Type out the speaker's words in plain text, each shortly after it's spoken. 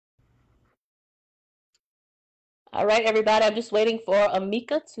All right, everybody, I'm just waiting for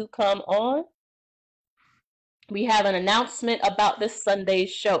Amika to come on. We have an announcement about this Sunday's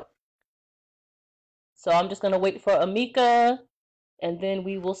show. So I'm just going to wait for Amika, and then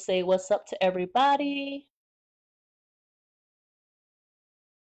we will say what's up to everybody.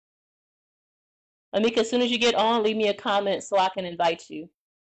 Amika, as soon as you get on, leave me a comment so I can invite you.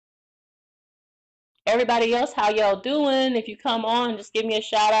 Everybody else, how y'all doing? If you come on, just give me a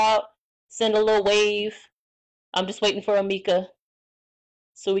shout out, send a little wave. I'm just waiting for Amika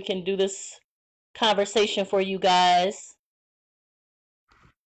so we can do this conversation for you guys.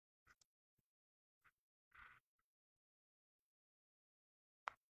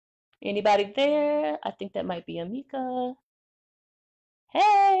 Anybody there? I think that might be Amika.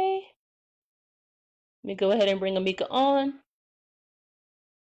 Hey! Let me go ahead and bring Amika on.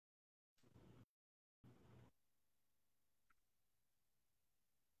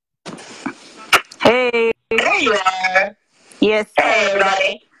 Hey. There you are. Yes. Hey,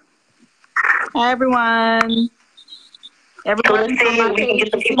 everybody. Hi, everyone. Everybody on my page.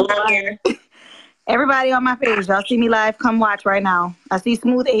 Get the people on here. Everybody on my page. Y'all see me live? Come watch right now. I see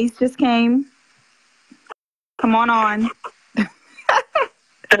Smooth Ace just came. Come on.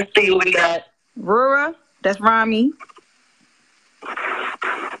 Let's see what we got. Rura, that's Rami.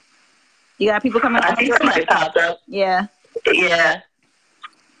 You got people coming I think somebody popped up. Yeah. Yeah.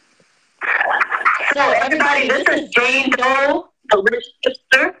 So, everybody, this is Jane Doe, the rich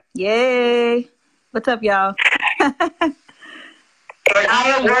sister. Yay. What's up, y'all? And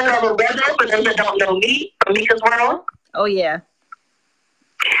I am one of the rebels, for those that don't know me, from Mika's World. Oh, yeah.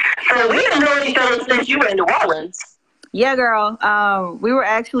 So, we've been knowing each other since you were in New Orleans. Yeah, girl. We were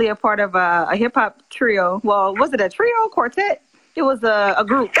actually a part of a hip-hop trio. Well, was it a trio, quartet? It was a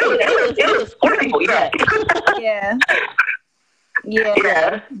group. It was 4 people, yeah. Yeah.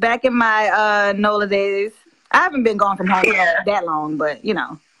 Yeah. Back in my NOLA days. I haven't been gone from home that long, but, you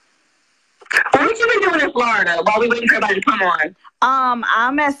know. What you been doing in Florida while we waiting for everybody to come on?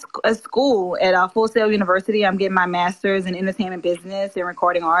 I'm at school at Full Sail University. I'm getting my master's in entertainment business and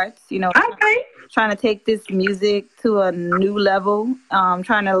recording arts. You know, okay. Trying to take this music to a new level.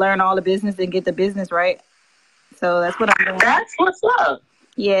 Trying to learn all the business and get the business right. So that's what I'm doing. That's what's up.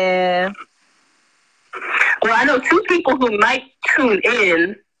 Yeah. Well, I know 2 people who might tune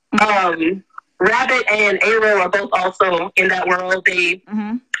in. Rabbit and Arrow are both also in that world. They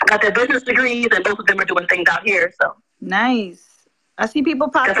got their business degrees, and both of them are doing things out here. So nice. I see people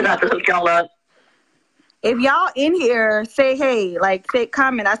popping up. I forgot to hook y'all up. If y'all in here, say hey, say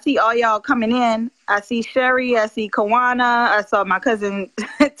comment. I see all y'all coming in. I see Sherry. I see Kawana. I saw my cousin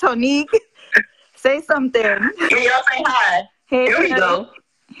Tonique. Say something. Yeah, y'all say hi. Hey, here we go.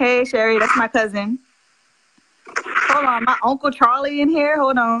 Hey, Sherry. That's my cousin. Hold on, my Uncle Charlie in here.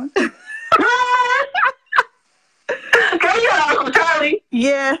 Hold on. Hey, y'all, Uncle Charlie.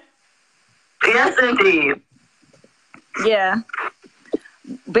 Yeah. Yes, indeed. Yeah.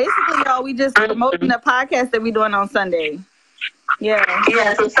 Basically, y'all, we just promoting the podcast that we're doing on Sunday. Yeah.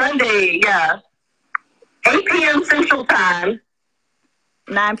 Yeah, so Sunday, 8 p.m. Central Time.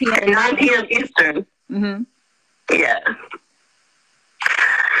 9 p.m. And 9 p.m. Eastern. Mm-hmm. Yeah.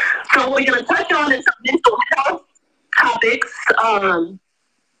 So what we're going to touch on is some mental health topics.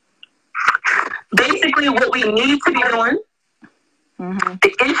 Basically what we need to be doing.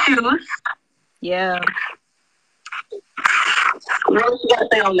 The issues. Yeah. What else you got to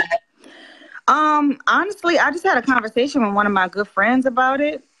say on that? Honestly, I just had a conversation with one of my good friends about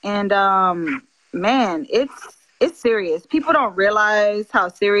it. And, man, it's serious. People don't realize how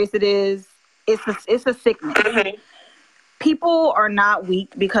serious it is. It's a sickness. People are not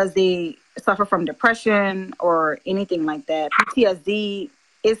weak because they suffer from depression or anything like that. PTSD,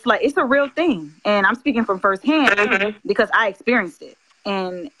 it's a real thing. And I'm speaking from firsthand because I experienced it.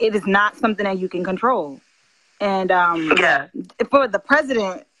 And it is not something that you can control. And for the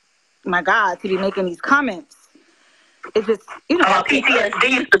president, my God, to be making these comments, it just,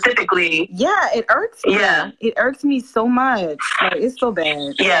 PTSD specifically. Yeah, it irks me. Yeah. It irks me so much. Like, it's so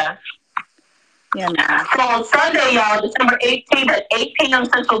bad. Yeah. Yeah, man. So on Sunday, y'all, December 18th at 8 p.m.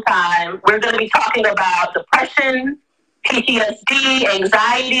 Central Time, we're going to be talking about depression, PTSD,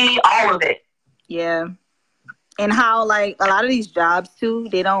 anxiety, all of it. Yeah. And how, like, a lot of these jobs, too,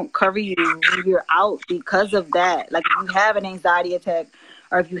 they don't cover you when you're out because of that. Like, if you have an anxiety attack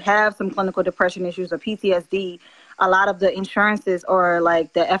or if you have some clinical depression issues or PTSD, a lot of the insurances or,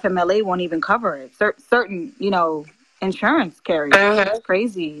 like, the FMLA won't even cover it. Certain, insurance carriers. It's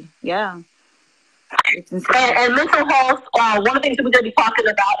crazy. Yeah. It's insane. And mental health, one of the things that we're going to be talking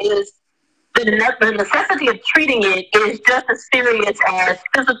about is the necessity of treating it is just as serious as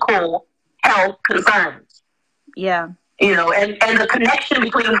physical health concerns. Yeah. And the connection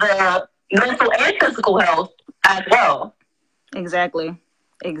between the mental and physical health as well. Exactly.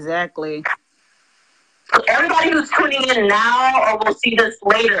 So everybody who's tuning in now or will see this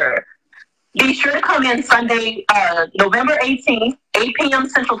later, be sure to come in Sunday, November 18th, 8 p.m.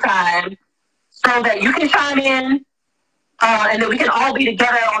 Central Time, so that you can chime in and that we can all be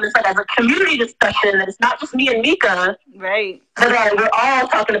together on this as a community discussion. That it's not just me and Mika. Right. But that we're all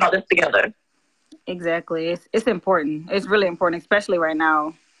talking about this together. Exactly. It's important. It's really important, especially right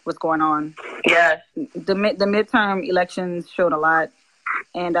now, what's going on. Yeah. The midterm elections showed a lot.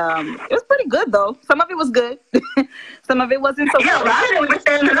 And it was pretty good, though. Some of it was good. Some of it wasn't so good. Yeah, a lot of it we were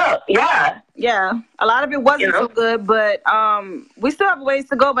standing up. Yeah. Yeah. A lot of it wasn't so good, but we still have ways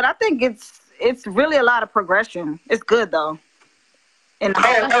to go. But I think it's really a lot of progression. It's good, though.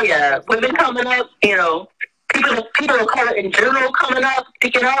 Oh, yeah. Women coming up, people of color in general coming up,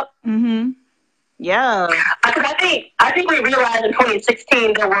 picking up. Mm-hmm. Yeah. Because I think we realized in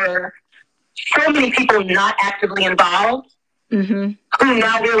 2016 there were so many people not actively involved who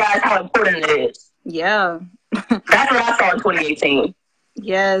now realize how important it is. Yeah. That's what I saw in 2018.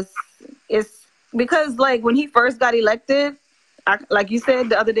 Yes. It's because, like, when he first got elected, like you said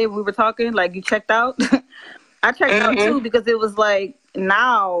the other day when we were talking, like, you checked out. I checked out, too, because it was like,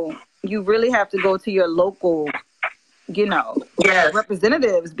 now you really have to go to your local,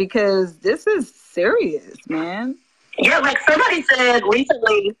 representatives, because this is serious, man. Yeah, like somebody said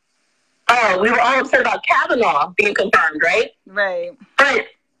recently, we were all upset about Kavanaugh being confirmed, right? Right. But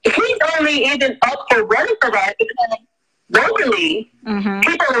he's only even up for running for that because locally,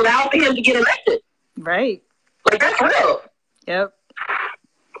 people allow him to get elected. Right. Like, that's real. Yep.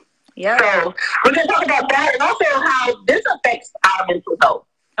 Yeah. So we're going to talk about that and also how this affects our mental health.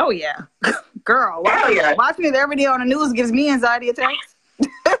 Oh, yeah. Girl, watching it every day on the news gives me anxiety attacks.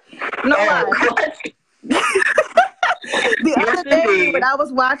 No lie. The other day when I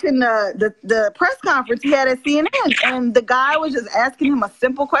was watching the press conference he had at CNN, and the guy was just asking him a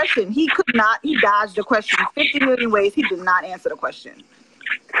simple question. He dodged the question 50 million ways. He did not answer the question.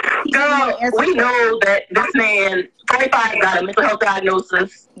 Girl, we know that this man, 25, got a mental health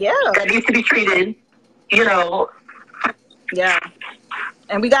diagnosis. Yeah. That needs to be treated, Yeah.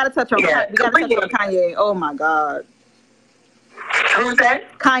 And we got to touch on Kanye. Oh, my God. Who's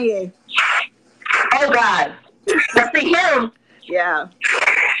that? Kanye. Oh, God. Let's see him. Yeah.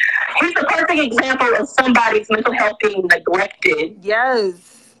 He's the perfect example of somebody's mental health being neglected.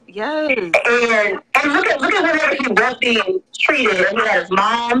 Yes. And look at whenever he was being treated. He had his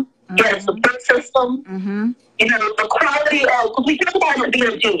mom, he had a support system. The quality of, we talk about him being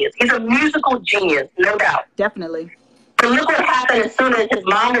a genius. He's a musical genius, no doubt. Definitely. But look what happened as soon as his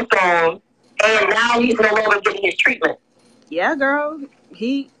mom was gone, and now he's no longer getting his treatment. Yeah, girl.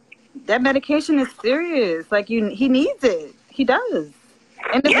 That medication is serious. Like, he needs it. He does.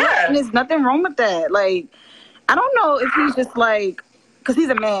 And there's nothing wrong with that. Like, I don't know if he's just like, because he's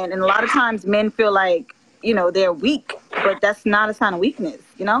a man, and a lot of times men feel like, they're weak, but that's not a sign of weakness,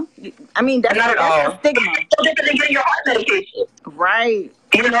 I mean, that's a stigma. It's no different than getting your heart medication. Right.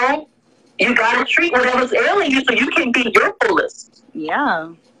 You gotta treat whatever's ailing you so you can be your fullest.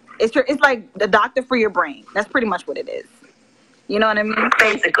 Yeah. It's like the doctor for your brain. That's pretty much what it is. You know what I mean?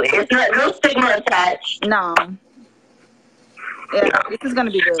 Basically. It's not no stigma attached. No. Yeah, this is going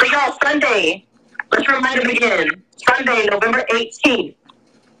to be good. So, y'all, Sunday, let's remind them again. Sunday, November 18th.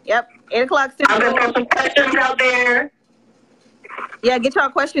 Yep, 8 o'clock. I'm going to throw some questions out there. Yeah, get y'all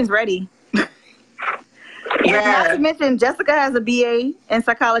questions ready. Not to mention, Jessica has a BA in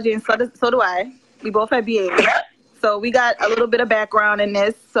psychology, and so do I. We both have BAs. Yep. So we got a little bit of background in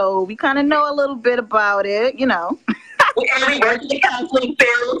this, so we kind of know a little bit about it, And we work in the counseling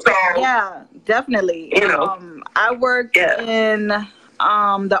field, so... Yeah, definitely. I worked in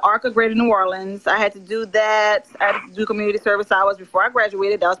the ARC of Greater New Orleans. I had to do that. I had to do community service hours before I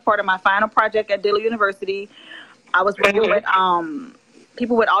graduated. That was part of my final project at Dillard University. I was working with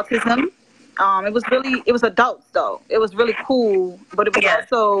people with autism. It was adults, though. It was really cool, but it was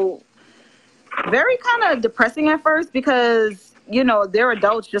also very kind of depressing at first because, they're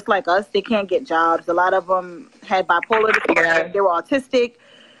adults just like us. They can't get jobs. A lot of them had bipolar disorder. They were autistic.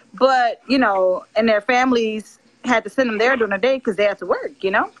 But, and their families had to send them there during the day because they had to work,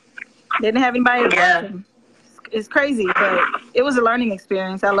 They didn't have anybody to watch them. It's crazy, but it was a learning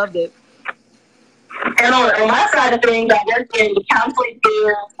experience. I loved it. And on my side of things, I worked in the counseling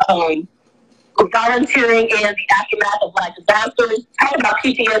field, volunteering in the aftermath of disasters. Talking about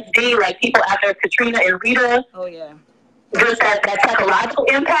PTSD, like people after Katrina and Rita. Oh, yeah. Just that psychological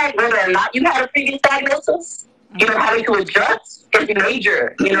impact, whether or not you had a previous diagnosis, having to adjust is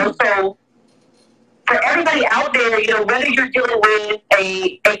major, So for everybody out there, whether you're dealing with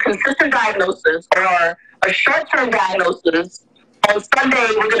a consistent diagnosis or a short-term diagnosis, on Sunday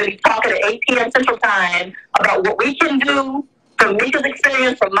we're going to be talking at 8 p.m. Central Time about what we can do from Mika's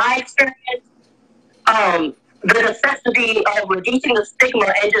experience, from my experience, the necessity of reducing the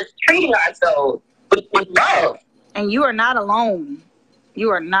stigma and just treating ourselves with love. And you are not alone. You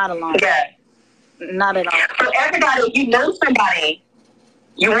are not alone. Yeah. Not at all. For everybody, if you know somebody,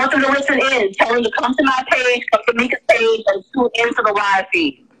 you want them to listen in, tell them to come to my page, come to Mika's page, and tune into the live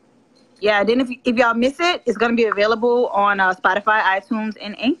feed. Yeah, then if y'all miss it, it's going to be available on Spotify, iTunes,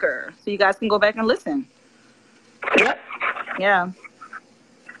 and Anchor. So you guys can go back and listen. Yep. Yeah.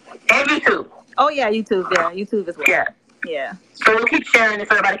 And YouTube. Oh, yeah, YouTube. Yeah, YouTube as well. Yeah. Yeah. So we'll keep sharing this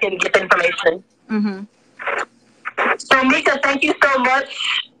so everybody can get the information. Mm-hmm. So, Mika, thank you so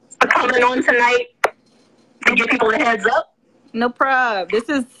much for coming on tonight to give people a heads up. No problem. This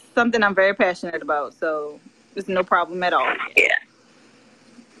is something I'm very passionate about, so it's no problem at all. Yeah.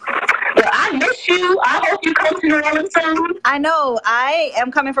 Well, I miss you. I hope you come to New Orleans soon. I know. I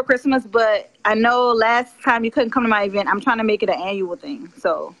am coming for Christmas, but I know last time you couldn't come to my event. I'm trying to make it an annual thing,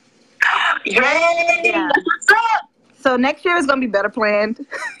 so. Yay! Yeah. That's what's up. So next year is going to be better planned.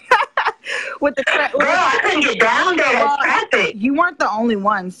 With the Girl, I couldn't get down there. That's traffic. You weren't the only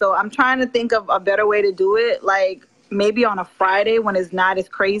one, so I'm trying to think of a better way to do it. Like maybe on a Friday when it's not as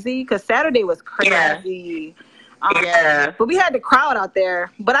crazy, because Saturday was crazy. Yeah. But we had the crowd out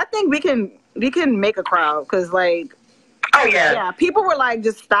there. But I think we can make a crowd because like. Oh yeah. Yeah, people were like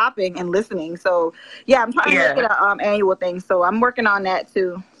just stopping and listening. So yeah, I'm trying to make it an annual thing. So I'm working on that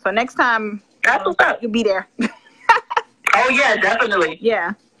too. So next time, that's what's up. You'll be there. Oh yeah, definitely.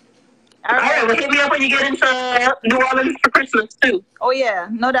 Yeah. All right, well, hit me up when you get into New Orleans for Christmas, too. Oh, yeah,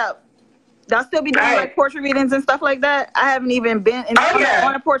 no doubt. I'll still be doing, like, portrait readings and stuff like that. I haven't even been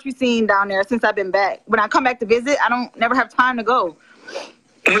on a portrait scene down there since I've been back. When I come back to visit, I never have time to go.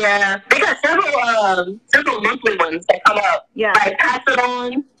 Yeah, they got several monthly ones that come up. Yeah. Like, Pass It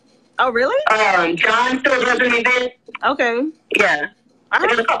On. Oh, really? John still does an event. Okay. Yeah.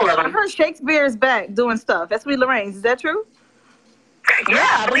 There's a couple of them. I heard Shakespeare's back doing stuff. That's Sweet Lorraine's. Is that true? Yeah,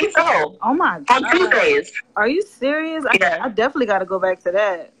 I believe so. Oh my God. On Tuesdays. Are you serious? Yeah. I definitely got to go back to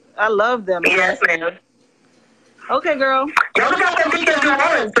that. I love them. Yes, ma'am. Okay, girl. Don't look out for Mika in New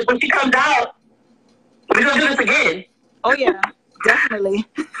Orleans, because when she comes out, we're going to do this again. Oh, yeah. Definitely.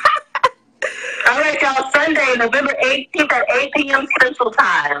 All right, y'all. Sunday, November 18th at 8 p.m. Central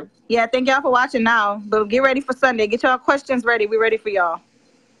Time. Yeah, thank y'all for watching now. But get ready for Sunday. Get y'all questions ready. We're ready for y'all.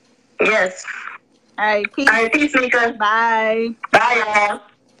 Yes. All right, peace. All right, peace, Mika. Bye. Bye, y'all.